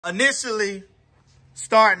Initially,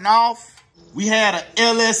 starting off, we had an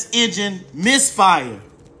LS engine misfire.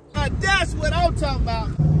 That's what I'm talking about.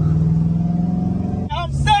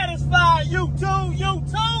 I'm satisfied, you too, you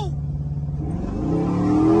too.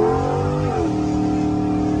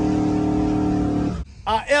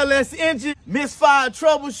 Our LS engine misfire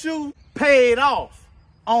troubleshoot paid off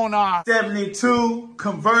on our 72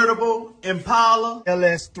 convertible Impala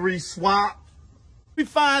LS3 swap. We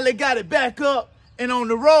finally got it back up and on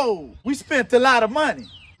the road. We spent a lot of money.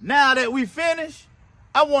 Now that we finished,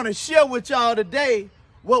 I want to share with y'all today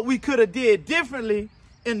what we could have did differently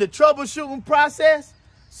in the troubleshooting process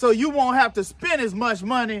so you won't have to spend as much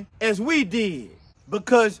money as we did.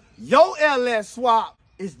 Because your LS swap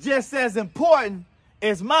is just as important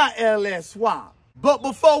as my LS swap. But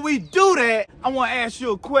before we do that, I want to ask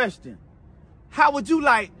you a question. How would you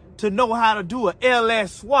like to know how to do an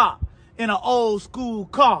LS swap in an old school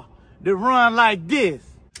car that run like this?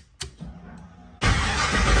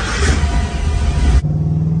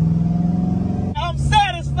 I'm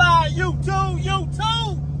satisfied, you too, you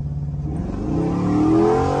too.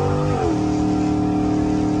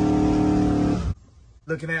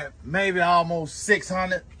 Looking at maybe almost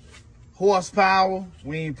 600 horsepower.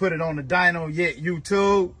 We ain't put it on the dyno yet,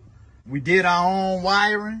 YouTube. We did our own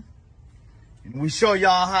wiring. And we show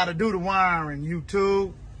y'all how to do the wiring,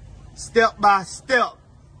 YouTube. Step by step.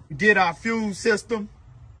 We did our fuel system.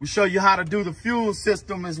 We show you how to do the fuel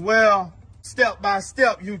system as well. Step by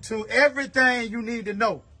step, YouTube. Everything you need to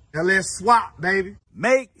know. Now let's swap, baby.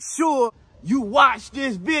 Make sure you watch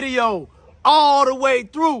this video all the way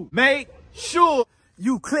through. Make sure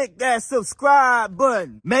you click that subscribe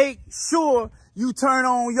button. Make sure you turn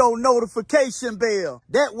on your notification bell.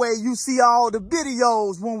 That way you see all the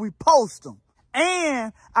videos when we post them.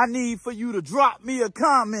 And I need for you to drop me a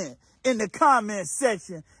comment in the comment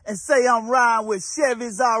section and say I'm riding with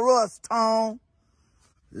Chevys R Us, Tone.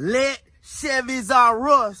 Let Chevys R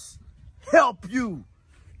Us help you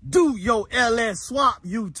do your LS swap,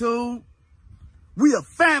 YouTube. We a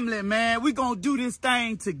family, man. We gonna do this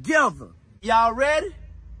thing together. Y'all ready?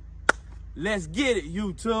 Let's get it,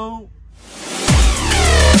 YouTube.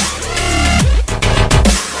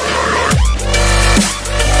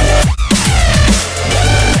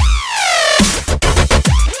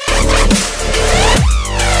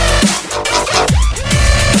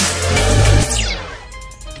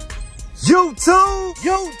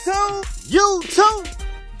 YouTube,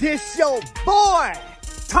 this your boy,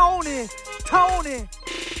 Tone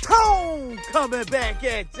coming back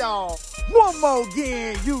at y'all one more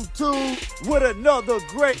again, YouTube, with another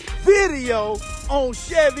great video on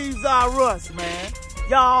Chevys R Us, man.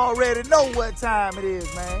 Y'all already know what time it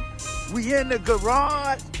is, man. We in the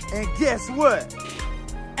garage, and guess what?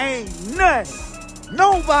 Ain't nothing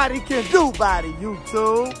nobody can do about it,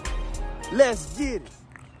 YouTube. Let's get it.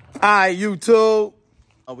 All right, YouTube.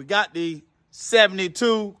 We got the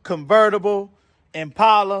 72 convertible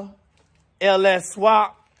Impala LS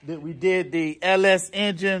swap that we did the LS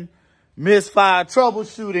engine misfire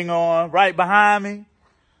troubleshooting on right behind me.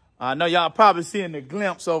 I know y'all probably seeing the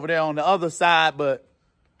glimpse over there on the other side, but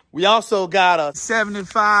we also got a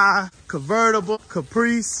 75 convertible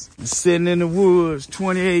Caprice sitting in the woods,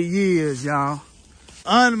 28 years, y'all.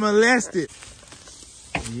 Unmolested.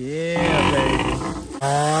 Yeah, baby.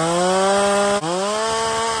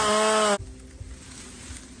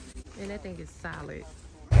 And that thing is solid.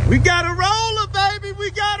 We got a roller, baby. We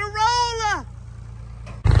got a roller.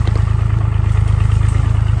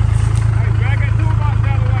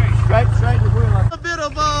 Straight the wheel. A bit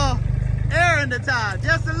of air in the tire,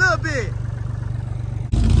 just a little bit.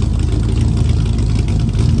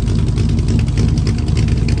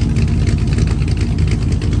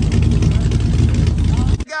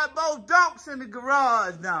 We got both donks in the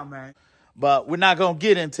garage now, man. But we're not going to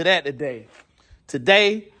get into that today.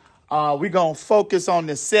 Today, we're going to focus on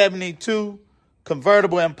the 72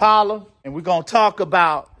 convertible Impala, and we're going to talk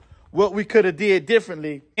about what we could have did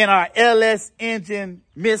differently in our LS engine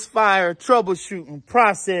misfire troubleshooting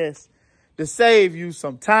process to save you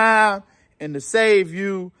some time and to save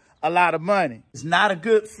you a lot of money. It's not a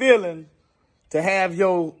good feeling to have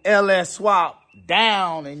your LS swap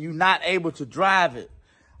down and you're not able to drive it.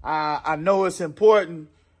 I know it's important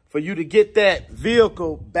for you to get that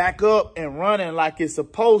vehicle back up and running like it's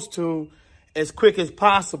supposed to as quick as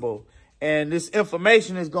possible. And this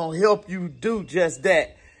information is going to help you do just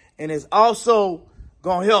that. And it's also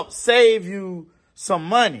going to help save you some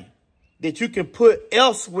money that you can put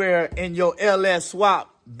elsewhere in your LS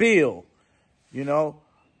swap bill. You know,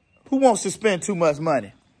 who wants to spend too much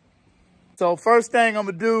money? So first thing I'm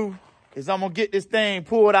going to do is I'm going to get this thing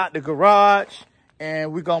pulled out the garage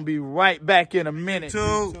and we're gonna be right back in a minute.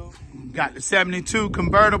 Got the 72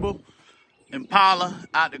 convertible Impala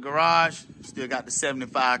out the garage. Still got the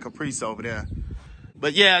 75 Caprice over there.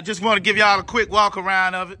 But yeah, I just want to give y'all a quick walk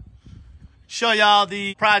around of it. Show y'all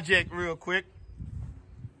the project real quick.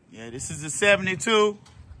 Yeah, this is the 72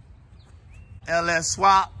 LS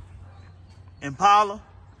swap Impala.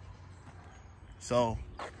 So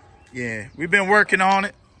yeah, we've been working on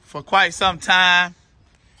it for quite some time.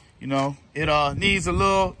 You know, it needs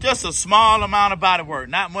just a small amount of body work,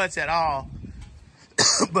 not much at all.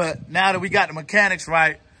 But now that we got the mechanics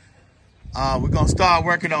right, we're gonna start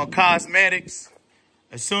working on cosmetics.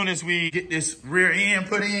 As soon as we get this rear end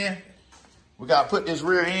put in, we gotta put this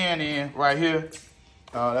rear end in right here.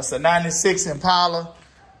 That's a 96 Impala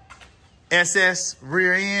SS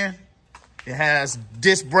rear end. It has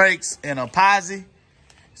disc brakes and a posi.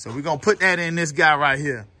 So we're gonna put that in this guy right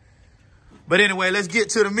here. But anyway, let's get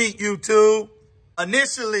to the meat, YouTube.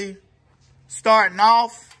 Initially, starting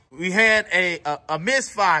off, we had a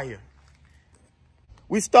misfire.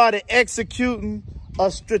 We started executing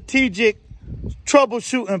a strategic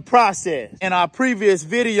troubleshooting process. In our previous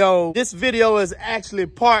video, this video is actually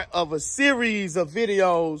part of a series of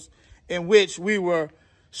videos in which we were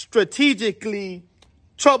strategically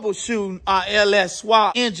troubleshooting our LS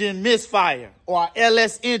swap engine misfire, or our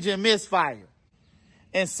LS engine misfire.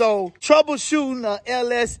 And so troubleshooting a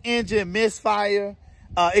LS engine misfire,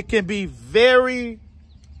 it can be very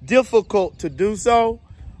difficult to do so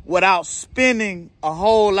without spending a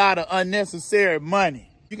whole lot of unnecessary money.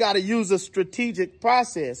 You got to use a strategic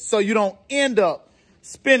process so you don't end up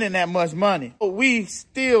spending that much money. But we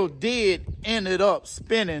still ended up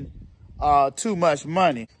spending too much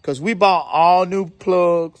money because we bought all new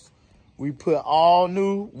plugs, we put all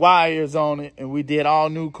new wires on it, and we did all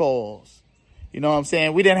new coils. You know what I'm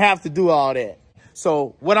saying? We didn't have to do all that.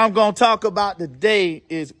 So what I'm going to talk about today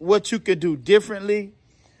is what you could do differently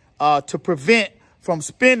to prevent from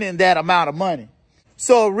spending that amount of money.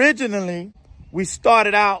 So originally, we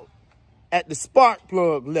started out at the spark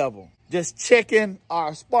plug level, just checking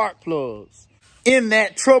our spark plugs. In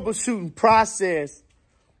that troubleshooting process,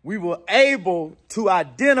 we were able to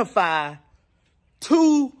identify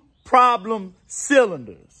 2 problem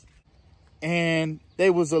cylinders, and they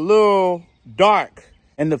was a little dark.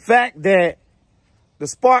 And the fact that the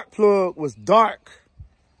spark plug was dark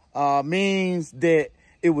means that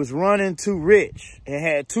it was running too rich. It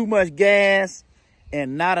had too much gas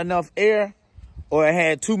and not enough air, or it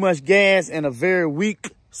had too much gas and a very weak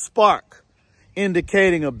spark,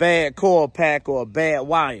 indicating a bad coil pack or a bad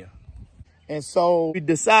wire. And so we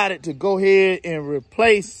decided to go ahead and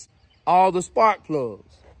replace all the spark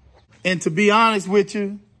plugs. And to be honest with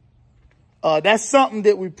you, that's something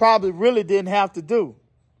that we probably really didn't have to do.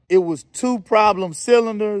 It was 2 problem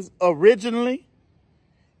cylinders originally,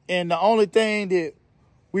 and the only thing that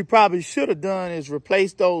we probably should have done is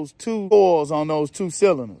replace those 2 coils on those 2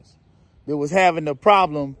 cylinders that was having the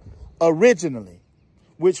problem originally,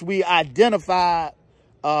 which we identified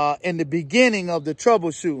in the beginning of the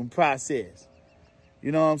troubleshooting process.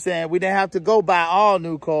 You know what I'm saying? We didn't have to go buy all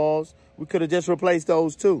new coils. We could have just replaced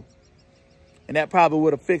those 2. And that probably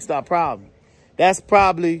would have fixed our problem. That's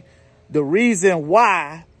probably the reason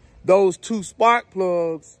why those 2 spark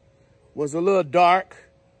plugs was a little dark,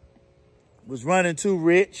 was running too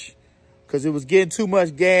rich, because it was getting too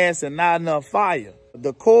much gas and not enough fire.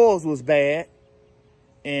 The coils was bad,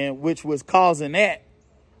 and which was causing that.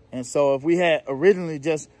 And so if we had originally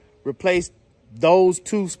just replaced those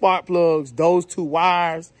 2 spark plugs, those 2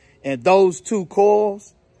 wires, and those 2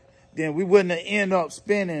 coils, then we wouldn't have ended up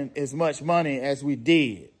spending as much money as we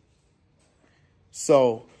did.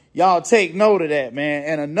 So y'all take note of that, man.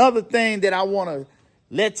 And another thing that I want to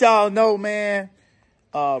let y'all know, man,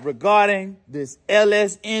 regarding this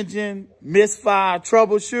LS engine misfire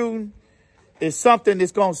troubleshooting, is something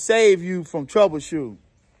that's going to save you from troubleshooting.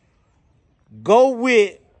 Go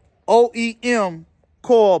with OEM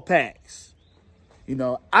coil packs. You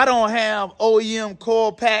know, I don't have OEM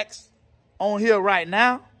coil packs on here right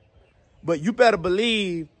now, but you better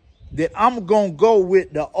believe that I'm going to go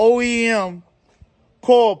with the OEM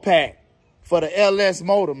coil pack for the LS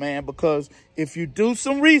motor, man, because if you do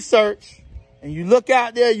some research and you look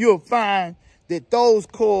out there, you'll find that those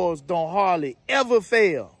coils don't hardly ever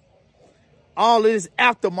fail. All of this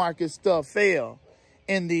aftermarket stuff fail.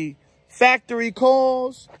 And the factory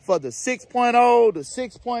coils for the 6.0, the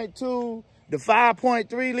 6.2, the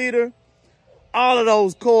 5.3 liter, all of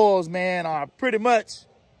those coils, man, are pretty much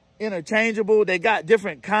interchangeable. They got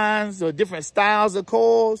different kinds or different styles of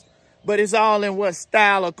coils, but it's all in what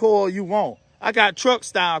style of coil you want. I got truck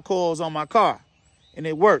style coils on my car, and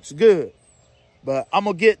it works good. But I'm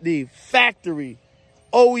going to get the factory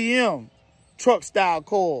OEM truck style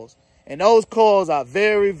coils. And those coils are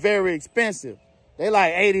very, very expensive. They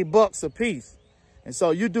like 80 bucks a piece. And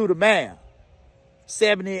so you do the math.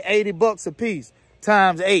 70, 80 bucks a piece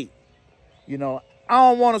times 8. You know, I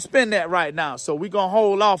don't want to spend that right now. So we're going to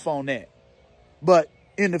hold off on that. But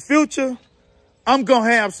in the future, I'm going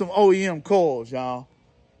to have some OEM coils, y'all.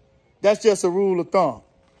 That's just a rule of thumb.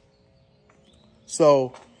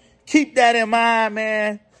 So keep that in mind,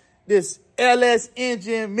 man. This LS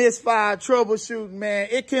engine misfire troubleshooting, man,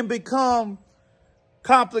 it can become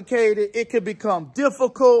complicated. It can become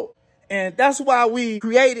difficult. And that's why we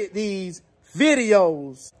created these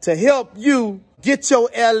videos to help you get your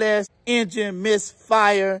LS engine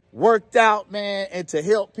misfire worked out, man, and to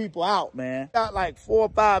help people out, man. Got like 4 or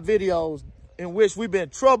 5 videos in which we've been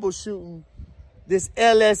troubleshooting this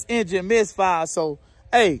LS engine misfire. So,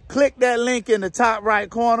 hey, click that link in the top right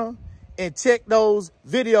corner and check those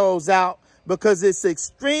videos out, because it's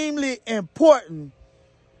extremely important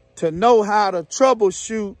to know how to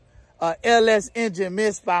troubleshoot a LS engine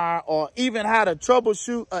misfire, or even how to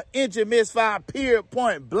troubleshoot an engine misfire period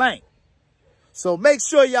point blank. So make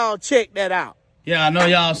sure y'all check that out. Yeah, I know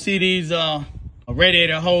y'all see these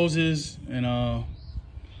radiator hoses and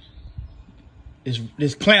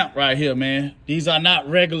this clamp right here, man. These are not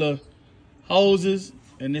regular hoses,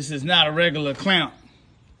 and this is not a regular clamp.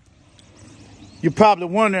 You're probably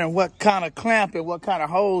wondering what kind of clamp and what kind of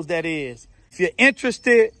hose that is. If you're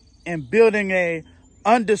interested in building a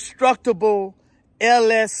indestructible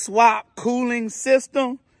LS swap cooling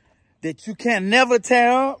system that you can never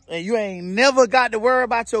tear up and you ain't never got to worry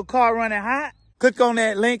about your car running hot, click on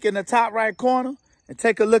that link in the top right corner and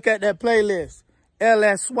take a look at that playlist,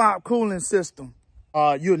 LS swap cooling system.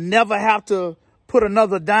 You'll never have to put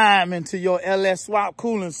another dime into your LS swap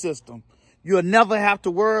cooling system. You'll never have to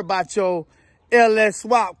worry about your LS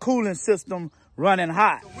swap cooling system running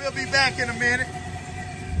hot. So we'll be back in a minute.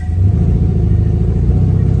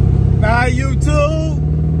 Bye, YouTube.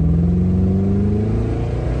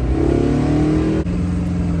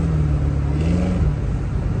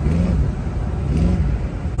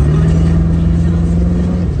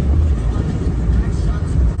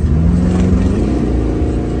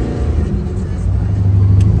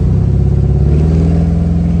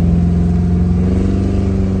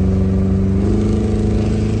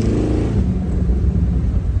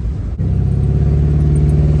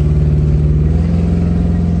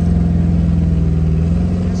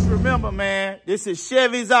 Remember, man, this is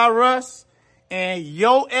Chevys R Us, and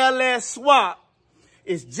your LS swap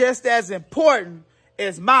is just as important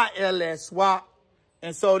as my LS swap.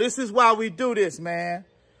 And so this is why we do this, man.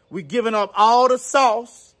 We giving up all the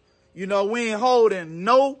sauce. You know, we ain't holding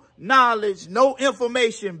no knowledge, no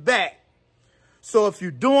information back. So if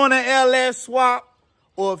you're doing an LS swap,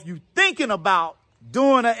 or if you're thinking about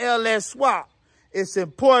doing an LS swap, it's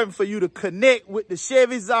important for you to connect with the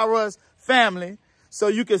Chevys R Us family, so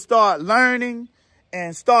you can start learning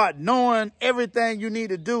and start knowing everything you need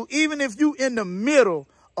to do, even if you in the middle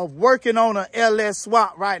of working on an LS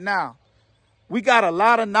swap right now. We got a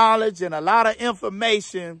lot of knowledge and a lot of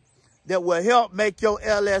information that will help make your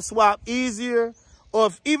LS swap easier. Or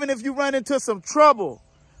even if you run into some trouble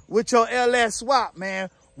with your LS swap, man,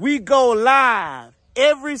 we go live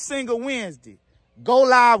every single Wednesday. Go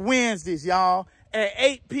live Wednesdays, y'all, at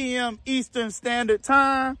 8 p.m. Eastern Standard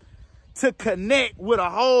Time, to connect with a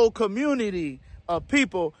whole community of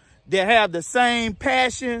people that have the same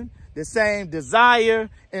passion, the same desire,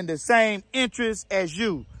 and the same interests as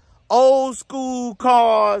you. Old school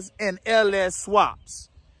cars and LS swaps.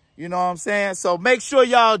 You know what I'm saying? So make sure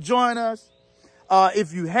y'all join us.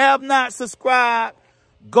 If you have not subscribed,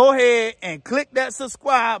 go ahead and click that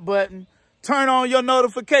subscribe button. Turn on your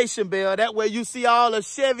notification bell. That way you see all the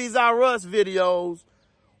Chevys R Us videos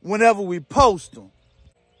whenever we post them.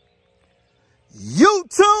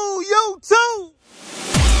 YouTube.